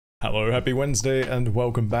Hello, happy Wednesday and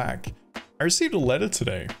welcome back. I received a letter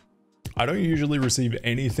today. I don't usually receive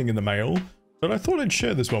anything in the mail, but I thought I'd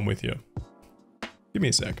share this one with you. Give me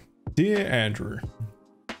a sec. Dear Andrew,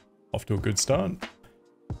 off to a good start.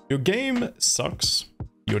 Your game sucks,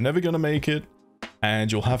 you're never gonna make it, and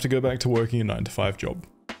you'll have to go back to working a 9-to-5 job.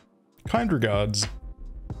 Kind regards,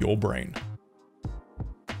 your brain.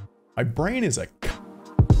 My brain is a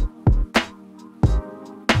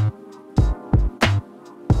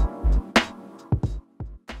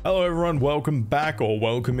Hello everyone, welcome back, or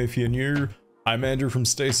welcome if you're new. I'm Andrew from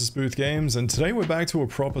Stasis Booth Games, and today we're back to a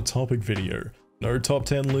proper topic video. No top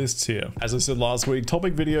 10 lists here. As I said last week,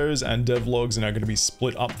 topic videos and devlogs are now going to be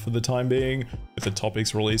split up for the time being, with the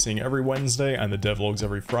topics releasing every Wednesday and the devlogs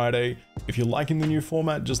every Friday. If you're liking the new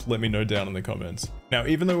format, just let me know down in the comments. Now,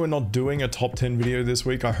 even though we're not doing a top 10 video this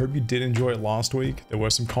week, I hope you did enjoy it last week. There were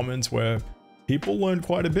some comments where people learned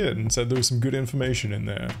quite a bit and said there was some good information in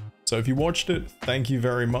there. So if you watched it, thank you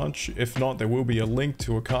very much. If not, there will be a link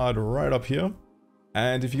to a card right up here.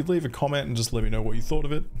 And if you leave a comment and just let me know what you thought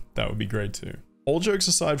of it, that would be great too. All jokes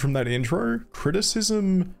aside from that intro,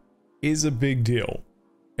 criticism is a big deal.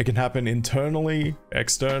 It can happen internally,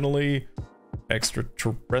 externally,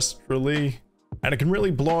 extraterrestrially, and it can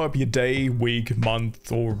really blow up your day, week,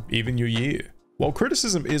 month, or even your year. While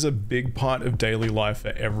criticism is a big part of daily life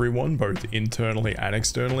for everyone, both internally and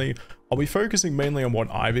externally, I'll be focusing mainly on what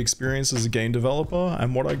I've experienced as a game developer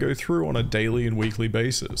and what I go through on a daily and weekly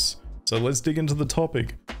basis. So let's dig into the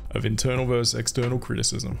topic of internal versus external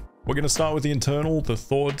criticism. We're going to start with the internal, the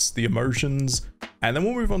thoughts, the emotions, and then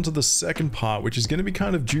we'll move on to the second part, which is going to be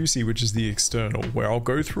kind of juicy, which is the external, where I'll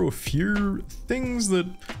go through a few things that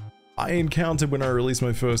I encountered when I released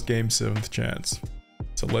my first game, 7th Chance.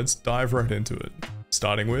 So let's dive right into it,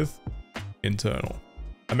 starting with internal.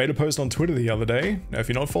 I made a post on Twitter the other day. Now, if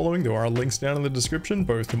you're not following, there are links down in the description,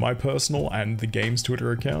 both to my personal and the game's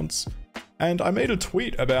Twitter accounts. And I made a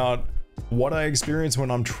tweet about what I experience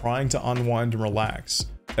when I'm trying to unwind and relax.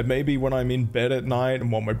 It may be when I'm in bed at night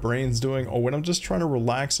and what my brain's doing, or when I'm just trying to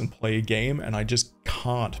relax and play a game and I just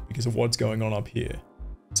can't because of what's going on up here.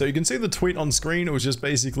 So you can see the tweet on screen. It was just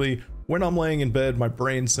basically when I'm laying in bed, my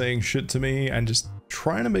brain's saying shit to me and just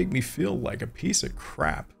trying to make me feel like a piece of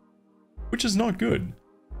crap, which is not good.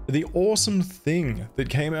 The awesome thing that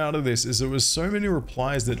came out of this is there was so many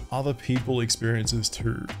replies that other people experience this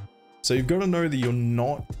too. So you've got to know that you're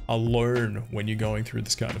not alone when you're going through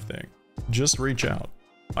this kind of thing. Just reach out.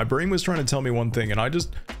 My brain was trying to tell me one thing and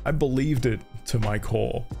I believed it to my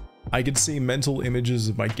core. I could see mental images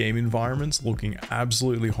of my game environments looking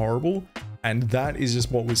absolutely horrible, and that is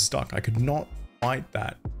just what was stuck. I could not fight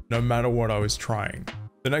that, no matter what I was trying.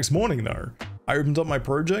 The next morning though, I opened up my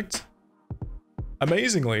project.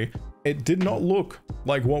 Amazingly, it did not look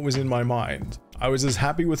like what was in my mind. I was as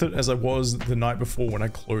happy with it as I was the night before when I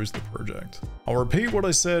closed the project. I'll repeat what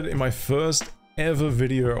I said in my first ever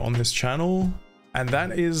video on this channel, and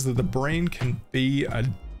that is that the brain can be a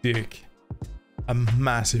dick. A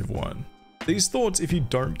massive one. These thoughts, if you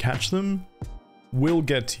don't catch them, will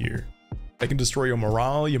get to you. They can destroy your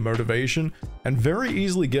morale, your motivation, and very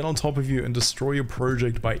easily get on top of you and destroy your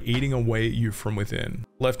project by eating away at you from within.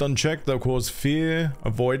 Left unchecked, they'll cause fear,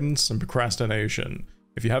 avoidance, and procrastination.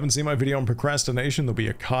 If you haven't seen my video on procrastination, there'll be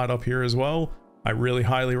a card up here as well. I really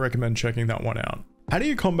highly recommend checking that one out. How do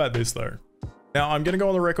you combat this though? Now, I'm going to go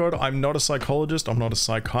on the record, I'm not a psychologist, I'm not a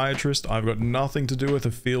psychiatrist, I've got nothing to do with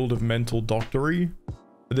the field of mental doctory.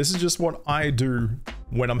 But this is just what I do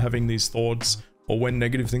when I'm having these thoughts, or when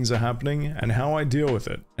negative things are happening, and how I deal with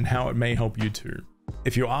it, and how it may help you too.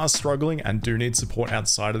 If you are struggling and do need support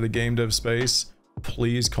outside of the game dev space,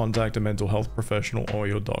 please contact a mental health professional or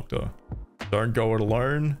your doctor. Don't go it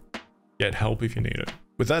alone, get help if you need it.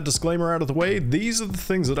 With that disclaimer out of the way, these are the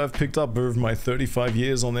things that I've picked up over my 35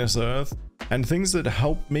 years on this earth, and things that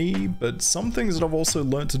help me, but some things that I've also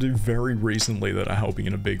learned to do very recently that are helping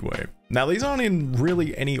in a big way. Now, these aren't in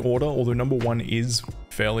really any order, although number one is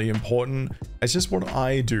fairly important. It's just what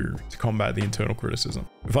I do to combat the internal criticism.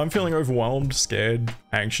 If I'm feeling overwhelmed, scared,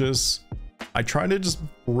 anxious, I try to just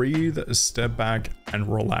breathe a step back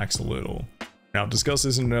and relax a little. Now, I've discussed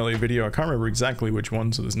this in an earlier video, I can't remember exactly which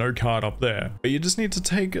one, so there's no card up there. But you just need to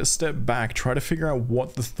take a step back, try to figure out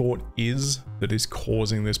what the thought is that is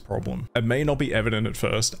causing this problem. It may not be evident at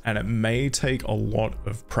first, and it may take a lot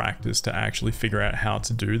of practice to actually figure out how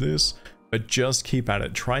to do this, but just keep at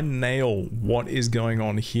it. Try and nail what is going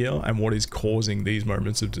on here and what is causing these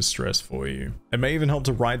moments of distress for you. It may even help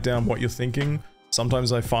to write down what you're thinking.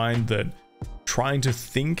 Sometimes I find that trying to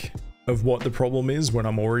think of what the problem is when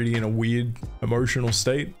I'm already in a weird emotional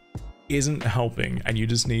state isn't helping and you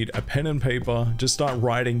just need a pen and paper, just start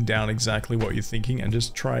writing down exactly what you're thinking and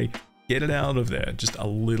just try get it out of there just a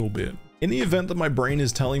little bit. In the event that my brain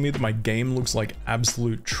is telling me that my game looks like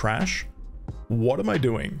absolute trash, what am I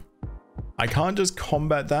doing? I can't just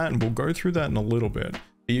combat that, and we'll go through that in a little bit.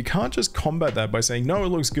 But you can't just combat that by saying, no, it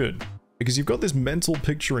looks good, because you've got this mental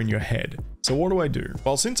picture in your head. So what do?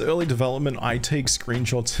 Well, since early development, I take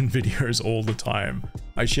screenshots and videos all the time.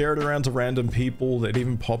 I share it around to random people. It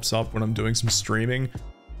even pops up when I'm doing some streaming.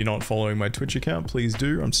 If you're not following my Twitch account, please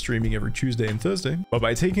do. I'm streaming every Tuesday and Thursday. But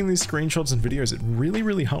by taking these screenshots and videos, it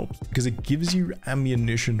really helps because it gives you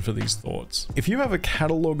ammunition for these thoughts. If you have a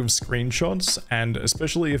catalog of screenshots, and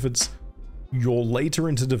especially if you're later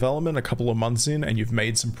into development, a couple of months in, and you've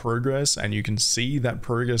made some progress and you can see that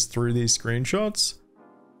progress through these screenshots,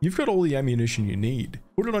 you've got all the ammunition you need.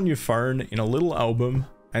 Put it on your phone in a little album,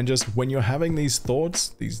 and just when you're having these thoughts,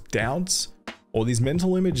 these doubts, or these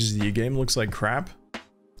mental images that your game looks like crap,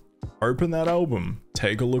 open that album,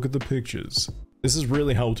 take a look at the pictures. This has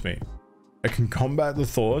really helped me. I can combat the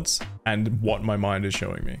thoughts and what my mind is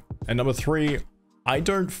showing me. And number 3, I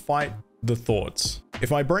don't fight the thoughts. If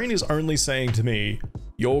my brain is only saying to me,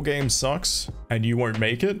 your game sucks and you won't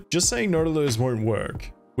make it, just saying no to those won't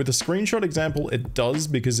work. With a screenshot example, it does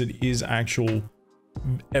because it is actual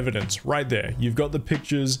evidence right there. You've got the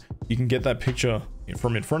pictures, you can get that picture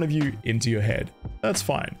from in front of you into your head. That's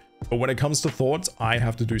fine. But when it comes to thoughts, I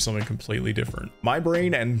have to do something completely different. My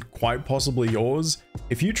brain, and quite possibly yours,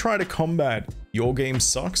 if you try to combat your game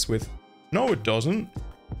sucks with, no it doesn't,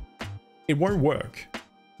 it won't work.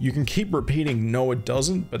 You can keep repeating, no it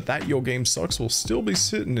doesn't, but that your game sucks will still be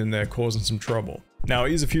sitting in there causing some trouble. Now,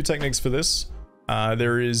 here's a few techniques for this.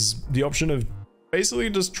 There is the option of basically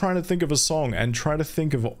just trying to think of a song and try to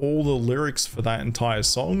think of all the lyrics for that entire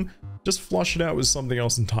song. Just flush it out with something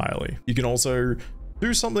else entirely. You can also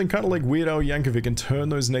do something kind of like Weird Al Yankovic and turn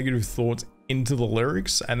those negative thoughts into the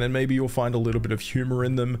lyrics, and then maybe you'll find a little bit of humor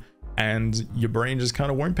in them and your brain just kind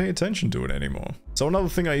of won't pay attention to it anymore. So another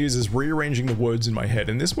thing I use is rearranging the words in my head,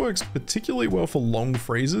 and this works particularly well for long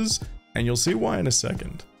phrases, and you'll see why in a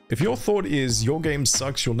second. If your thought is your game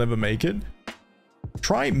sucks, you'll never make it,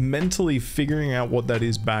 try mentally figuring out what that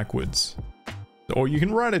is backwards. Or you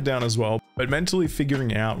can write it down as well, but mentally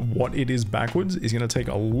figuring out what it is backwards is going to take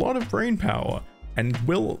a lot of brain power and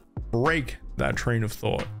will break that train of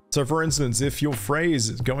thought. So for instance, if your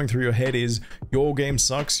phrase going through your head is, your game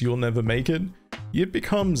sucks, you'll never make it, it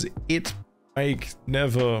becomes it make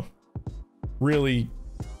never, really,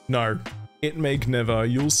 no, it make never,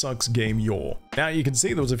 you'll sucks game your. Now you can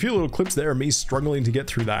see there was a few little clips there of me struggling to get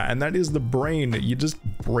through that, and that is the brain, you're just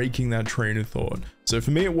breaking that train of thought. So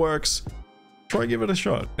for me it works. Try give it a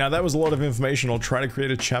shot. Now that was a lot of information. I'll try to create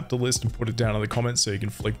a chapter list and put it down in the comments so you can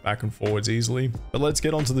flick back and forwards easily. But let's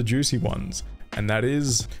get on to the juicy ones, and that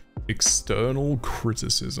is external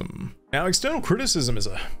criticism. Now external criticism is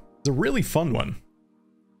a really fun one.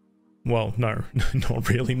 Well, no, not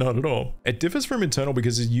really, not at all. It differs from internal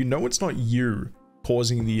because you know it's not you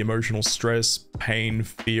causing the emotional stress, pain,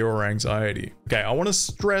 fear, or anxiety. Okay, I want to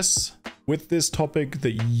stress with this topic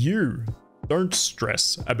that you don't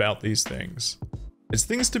stress about these things. It's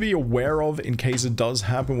things to be aware of in case it does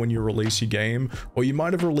happen when you release your game, or you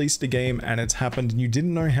might have released a game and it's happened and you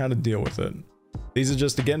didn't know how to deal with it. These are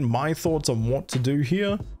just, again, my thoughts on what to do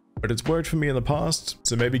here, but it's worked for me in the past,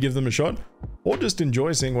 so maybe give them a shot, or just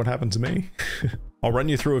enjoy seeing what happened to me. I'll run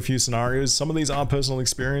you through a few scenarios. Some of these are personal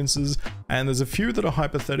experiences, and there's a few that are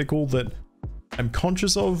hypothetical that I'm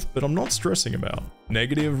conscious of, but I'm not stressing about.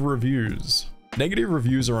 Negative reviews. Negative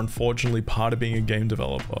reviews are unfortunately part of being a game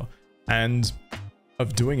developer and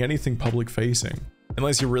of doing anything public facing.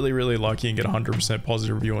 Unless you're really lucky and get 100%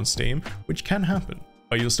 positive review on Steam, which can happen,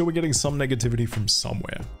 but you'll still be getting some negativity from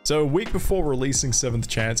somewhere. So a week before releasing 7th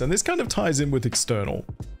Chance, and this kind of ties in with external,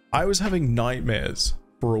 I was having nightmares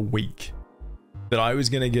for a week that I was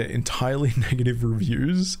going to get entirely negative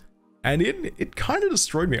reviews, and it kind of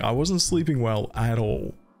destroyed me. I wasn't sleeping well at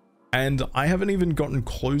all. And I haven't even gotten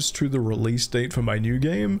close to the release date for my new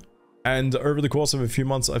game. And over the course of a few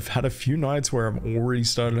months, I've had a few nights where I've already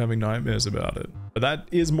started having nightmares about it. But that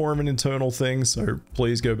is more of an internal thing, so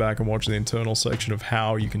please go back and watch the internal section of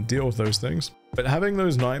how you can deal with those things. But having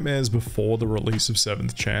those nightmares before the release of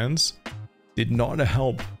 7th Chance did not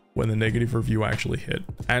help when the negative review actually hit.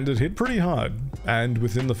 And it hit pretty hard, and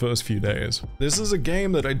within the first few days. This is a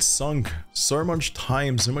game that I'd sunk so much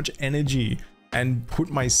time, so much energy, and put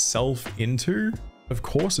myself into. Of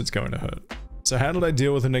course it's going to hurt. So how did I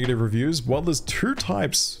deal with the negative reviews? Well, there's two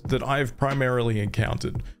types that I've primarily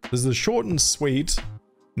encountered. There's the short and sweet,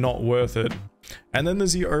 not worth it. And then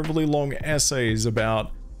there's the overly long essays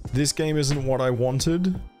about this game isn't what I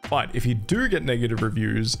wanted. But if you do get negative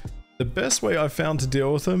reviews, the best way I've found to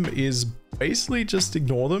deal with them is basically just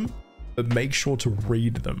ignore them, but make sure to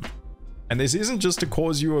read them. And this isn't just to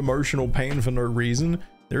cause you emotional pain for no reason.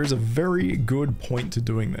 There is a very good point to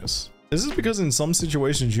doing this. This is because in some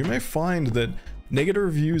situations you may find that negative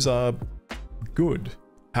reviews are good.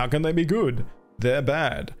 How can they be good? They're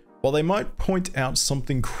bad. While they might point out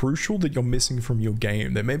something crucial that you're missing from your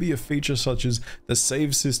game, there may be a feature such as the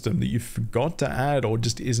save system that you forgot to add or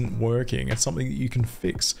just isn't working. It's something that you can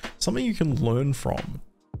fix, something you can learn from.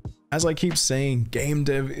 As I keep saying, game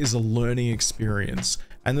dev is a learning experience.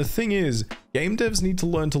 And the thing is, game devs need to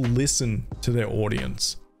learn to listen to their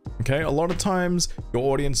audience. Okay, a lot of times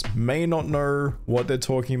your audience may not know what they're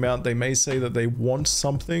talking about. They may say that they want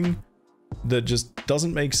something that just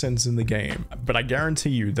doesn't make sense in the game. But I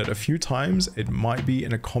guarantee you that a few times it might be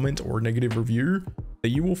in a comment or a negative review that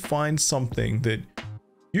you will find something that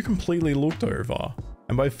you completely looked over.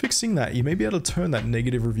 And by fixing that, you may be able to turn that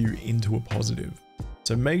negative review into a positive.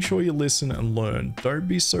 So make sure you listen and learn. Don't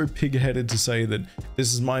be so pig-headed to say that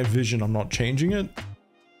this is my vision, I'm not changing it.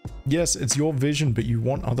 Yes, it's your vision, but you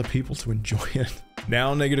want other people to enjoy it.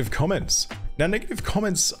 Now, negative comments. Now, negative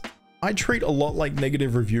comments, I treat a lot like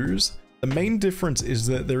negative reviews. The main difference is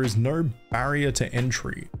that there is no barrier to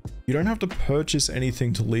entry. You don't have to purchase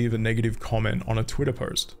anything to leave a negative comment on a Twitter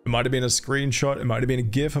post. It might have been a screenshot, it might have been a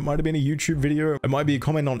GIF, it might have been a YouTube video, it might be a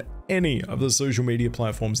comment on any of the social media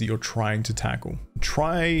platforms that you're trying to tackle.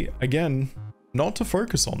 Try, again, not to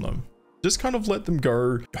focus on them. Just kind of let them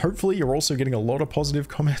go. Hopefully you're also getting a lot of positive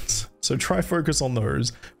comments, so try focus on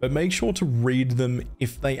those, but make sure to read them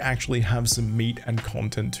if they actually have some meat and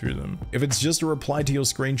content to them. If it's just a reply to your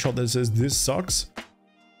screenshot that says this sucks,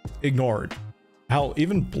 ignore it. Hell,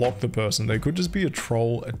 even block the person. They could just be a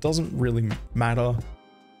troll. It doesn't really matter.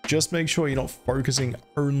 Just make sure you're not focusing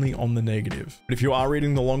only on the negative. But if you are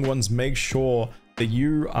reading the long ones, make sure that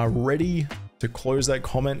you are ready to close that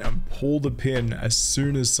comment and pull the pin as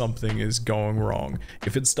soon as something is going wrong.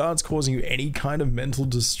 If it starts causing you any kind of mental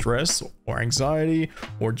distress or anxiety,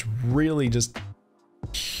 or it's really just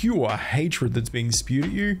pure hatred that's being spewed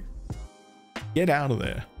at you, get out of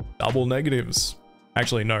there. Double negatives.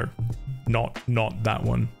 Actually, no, not that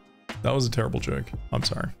one. That was a terrible joke. I'm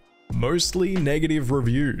sorry. Mostly negative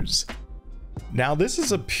reviews. Now, this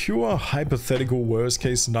is a pure hypothetical worst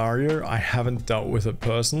case scenario. I haven't dealt with it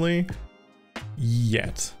personally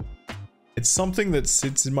yet. It's something that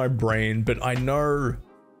sits in my brain, but I know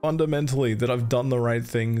fundamentally that I've done the right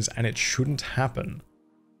things and it shouldn't happen.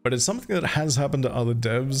 But it's something that has happened to other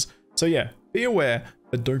devs. So yeah, be aware,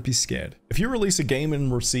 but don't be scared. If you release a game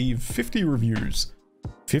and receive 50 reviews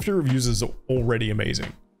is already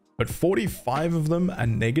amazing. But 45 of them are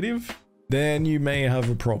negative, then you may have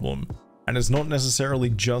a problem. And it's not necessarily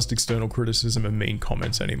just external criticism and mean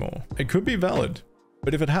comments anymore. It could be valid,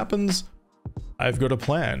 but if it happens, I've got a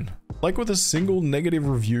plan. Like with a single negative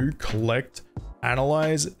review, collect,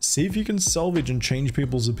 analyze, see if you can salvage and change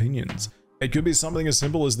people's opinions. It could be something as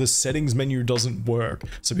simple as the settings menu doesn't work,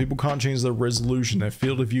 so people can't change their resolution, their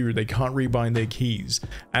field of view, they can't rebind their keys.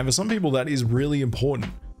 And for some people that is really important.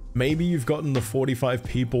 Maybe you've gotten the 45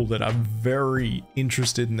 people that are very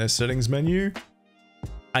interested in their settings menu,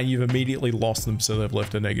 and you've immediately lost them, so they've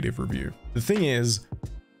left a negative review. The thing is,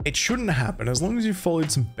 it shouldn't happen as long as you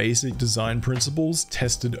followed some basic design principles,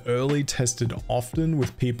 tested early, tested often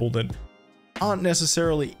with people that aren't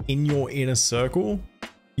necessarily in your inner circle.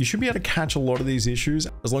 You should be able to catch a lot of these issues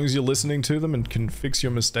as long as you're listening to them and can fix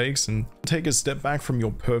your mistakes and take a step back from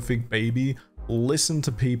your perfect baby, listen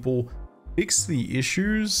to people, fix the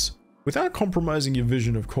issues without compromising your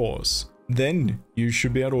vision, of course. Then you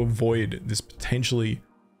should be able to avoid this potentially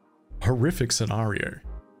horrific scenario.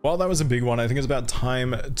 Well, that was a big one. I think it's about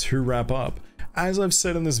time to wrap up. As I've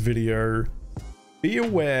said in this video, be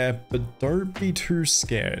aware, but don't be too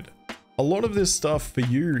scared. A lot of this stuff for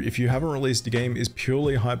you, if you haven't released a game, is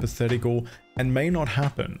purely hypothetical and may not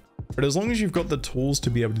happen. But as long as you've got the tools to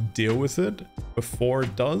be able to deal with it before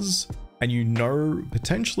it does, and you know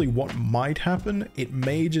potentially what might happen, it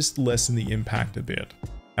may just lessen the impact a bit.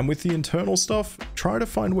 And with the internal stuff, try to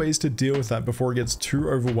find ways to deal with that before it gets too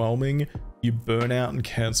overwhelming, you burn out and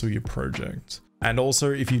cancel your project. And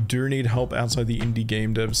also, if you do need help outside the indie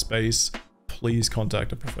game dev space, please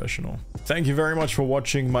contact a professional. Thank you very much for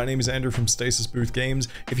watching. My name is Andrew from Stasis Booth Games.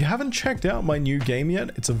 If you haven't checked out my new game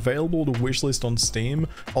yet, it's available to wishlist on Steam.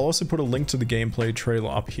 I'll also put a link to the gameplay trailer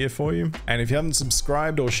up here for you. And if you haven't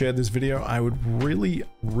subscribed or shared this video, I would really,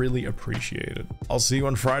 really appreciate it. I'll see you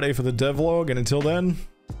on Friday for the devlog, and until then,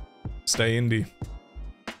 stay indie.